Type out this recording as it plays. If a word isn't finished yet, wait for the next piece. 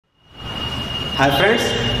Hi friends,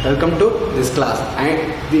 welcome to this class.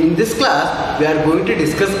 And in this class we are going to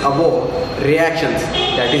discuss about reactions,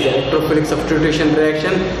 that is electrophilic substitution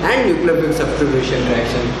reaction and nucleophilic substitution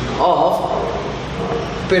reaction of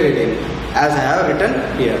pyridine, as I have written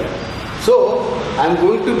here. So I am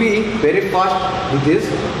going to be very fast with this.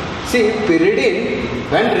 See, pyridine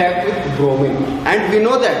when react with bromine, and we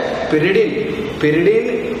know that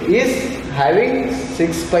pyridine is having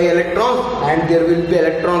 6 pi electrons and there will be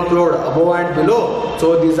electron load above and below.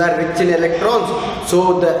 So these are rich in electrons.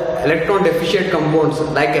 So the electron deficient compounds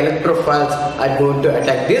like electrophiles are going to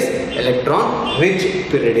attack this electron rich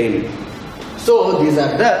pyridine. So these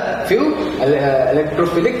are the few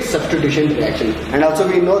electrophilic substitution reactions. And also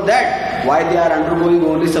we know that why they are undergoing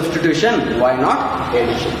only substitution, why not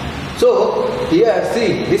addition. So here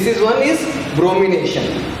see, this is one is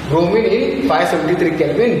bromination. Bromine in 573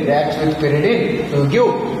 Kelvin reacts with pyridine to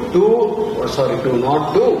give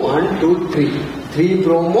 3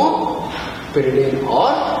 bromo pyridine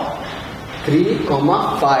or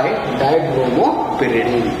 3,5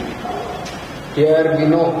 dibromo-pyridine. Here we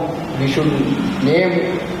know we should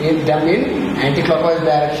name them in anti-clockwise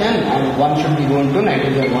direction, and one should be going to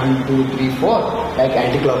nitrogen 1, 2, 3, 4 like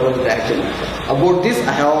anti-clockwise direction. About this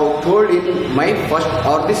I have told in my first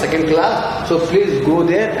or the second class, so please go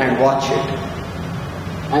there and watch it.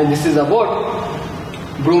 And this is about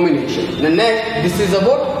bromination. The next, this is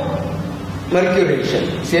about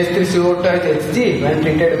mercuration. CH3CO2Hg when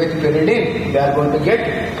treated with pyridine, we are going to get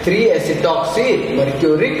 3-acetoxy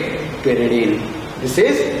mercuric pyridine. This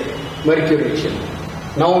is mercuration.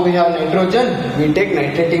 Now we have nitrogen. We take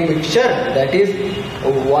nitrating mixture, that is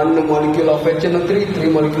 1 molecule of HNO3, 3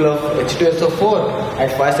 molecule of H2SO4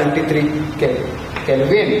 at 573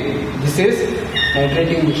 Kelvin. This is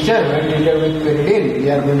nitrating mixture. When treated with pyridine, we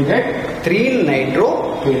are going to get 3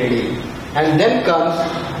 nitropyridine. And then comes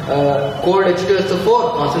cold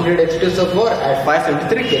H2SO4, concentrated H2SO4 at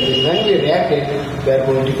 573 Kelvin. When we react it, we are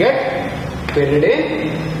going to get pyridine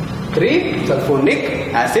 3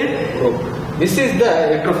 sulfonic acid group. This is the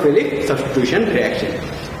electrophilic substitution reaction.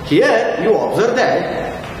 Here you observe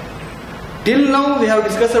that till now we have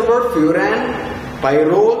discussed about furan,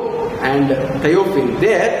 pyrrole and thiophene.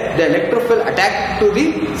 There the electrophile attack to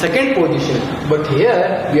the second position, but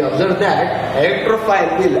here we observe that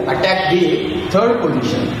electrophile will attack the third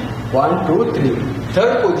position. 1, 2, 3.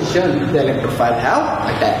 Third position the electrophile have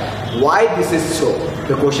attacked. Why this is so?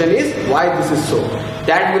 The question is why this is so.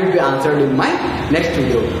 That will be answered in my next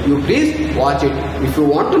video. You please watch it if you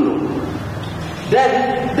want to know.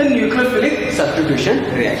 Then the nucleophilic substitution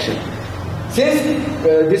reaction. Since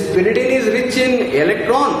this pyridine is rich in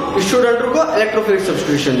electron, it should undergo electrophilic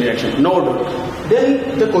substitution reaction. No doubt.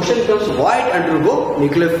 Then the question comes, why it undergo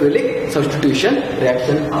nucleophilic substitution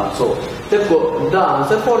reaction also? The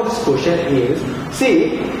answer for this question is,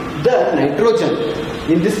 see, the nitrogen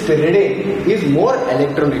in this pyridine is more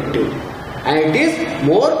electronegative and it is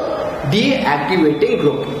more deactivating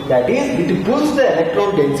group. That is, it pulls the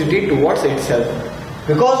electron density towards itself.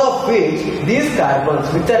 Because of which these carbons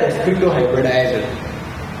which are sp2 hybridized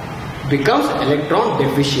becomes electron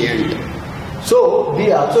deficient. So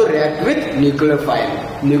we also react with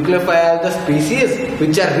nucleophile. Nucleophile are the species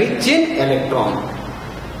which are rich in electron.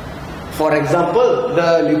 For example,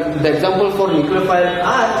 the example for nucleophile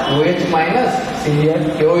are OH minus, see here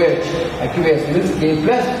KOH, aqueous means K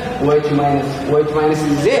plus OH minus. OH minus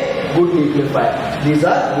is a good nucleophile. These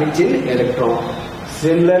are rich in electron.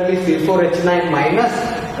 Similarly, C4H9 minus,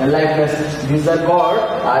 Li plus, these are called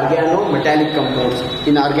organometallic compounds.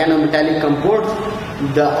 In organometallic compounds,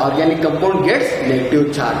 the organic compound gets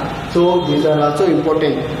negative charge. So these are also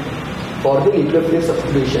important for the nucleophilic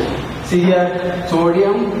substitution. See here,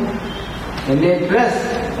 sodium Na plus,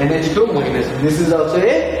 NH2 minus. This is also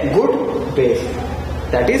a good base.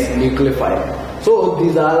 That is nucleophile. So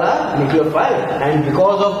these all are nucleophile, and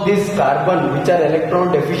because of this carbon which are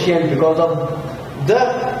electron deficient, because of the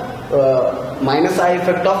minus I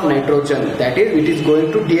effect of nitrogen, that is, it is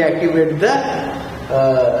going to deactivate the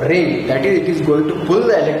ring, that is, it is going to pull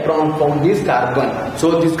the electron from this carbon.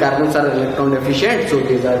 So these carbons are electron deficient, so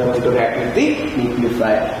these are going to react with the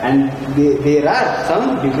nucleophile, and there are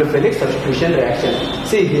some nucleophilic substitution reactions.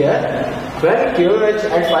 See here, when KOH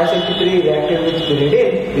at 573 reacted with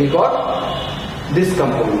pyridine, we got this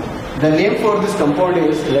compound. The name for this compound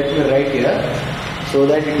is, let me write here so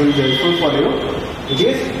that it will be helpful for you. It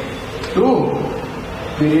is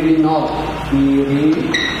 2-pyridinol.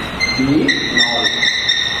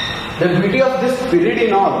 The beauty of this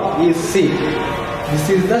pyridinol is, see, this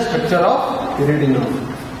is the structure of pyridinol.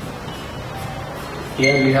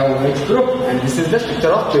 Here we have OH group and this is the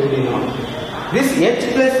structure of pyridinol. This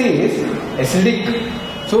H plus is acidic,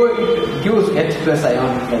 so it gives H plus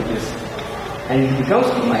ion like this, and it becomes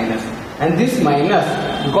minus. And this minus,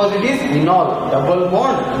 because it is enol, double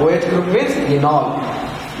bond, OH group means enol.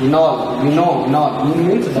 Enol, we know enol, en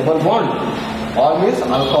means double bond, ol means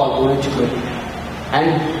alcohol, OH group.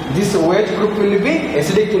 And this OH group will be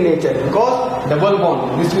acidic in nature because double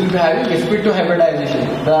bond. This will be having sp2 hybridization.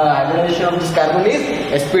 The hybridization of this carbon is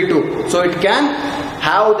sp2. So it can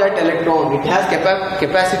have that electron. It has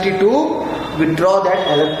capacity to withdraw that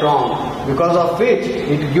electron. Because of which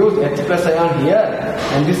it gives H plus ion here,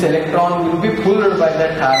 and this electron will be pulled by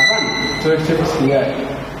that carbon. So it shifts here.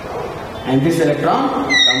 And this electron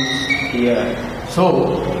comes here.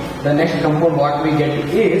 So the next compound what we get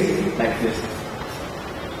is like this.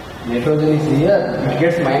 Nitrogen is here, it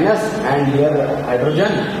gets minus, and here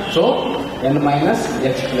hydrogen. So N minus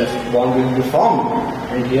H plus bond will be formed,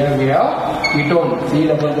 and here we have ketone, C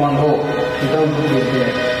double bond O. Ketone group is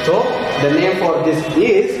here. So the name for this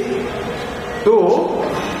is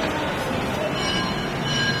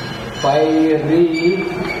 2-pyridine,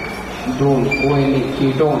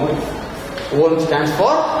 ketone. O stands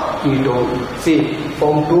for ketone. See,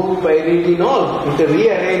 from 2-pyridinol, it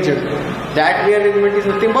rearranged. That rearrangement is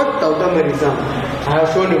nothing but tautomerism. I have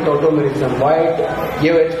shown you tautomerism. Why it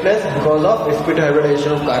gave H plus? Because of sp2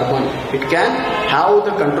 hybridization of carbon. It can have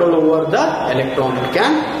the control over the electron. It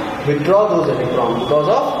can withdraw those electrons because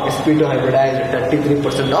of sp2 hybridized,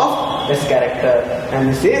 33% of S character. And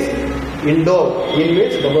this is indole. In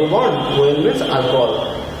means double bond, OL means alcohol.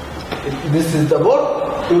 This is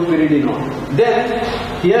about 2-pyridinol. Then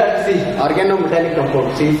here see organometallic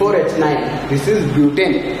compound C4H9. This is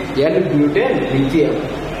butane, N-butane lithium.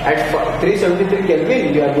 At 373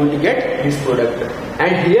 Kelvin we are going to get this product.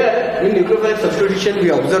 And here in nucleophilic substitution we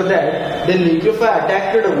observe that the nucleophile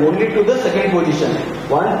attacked only to the second position.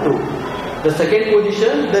 1, 2. The second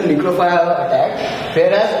position the nucleophile have attacked,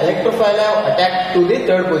 whereas electrophile have attacked to the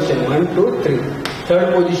third position. 1, 2, 3.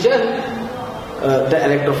 Third position the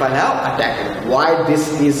electrophile have attacked. Why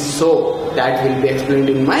this is so? That will be explained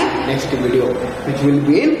in my next video, which will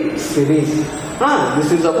be in series.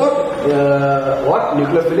 This is about what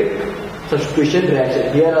nucleophilic substitution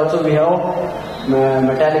reaction. Here also we have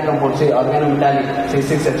metallic compound, say organometallic,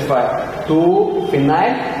 C6H5,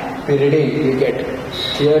 2-phenyl pyridine we get.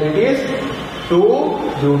 Here it is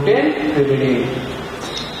 2-butane pyridine.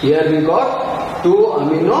 Here we got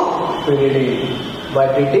 2-amino pyridine. By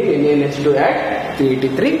treating NaNH2 at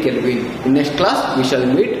 383 Kelvin. In next class we shall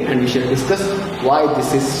meet and we shall discuss why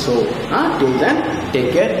this is so. Till then,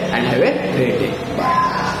 take care and have a great day. Bye.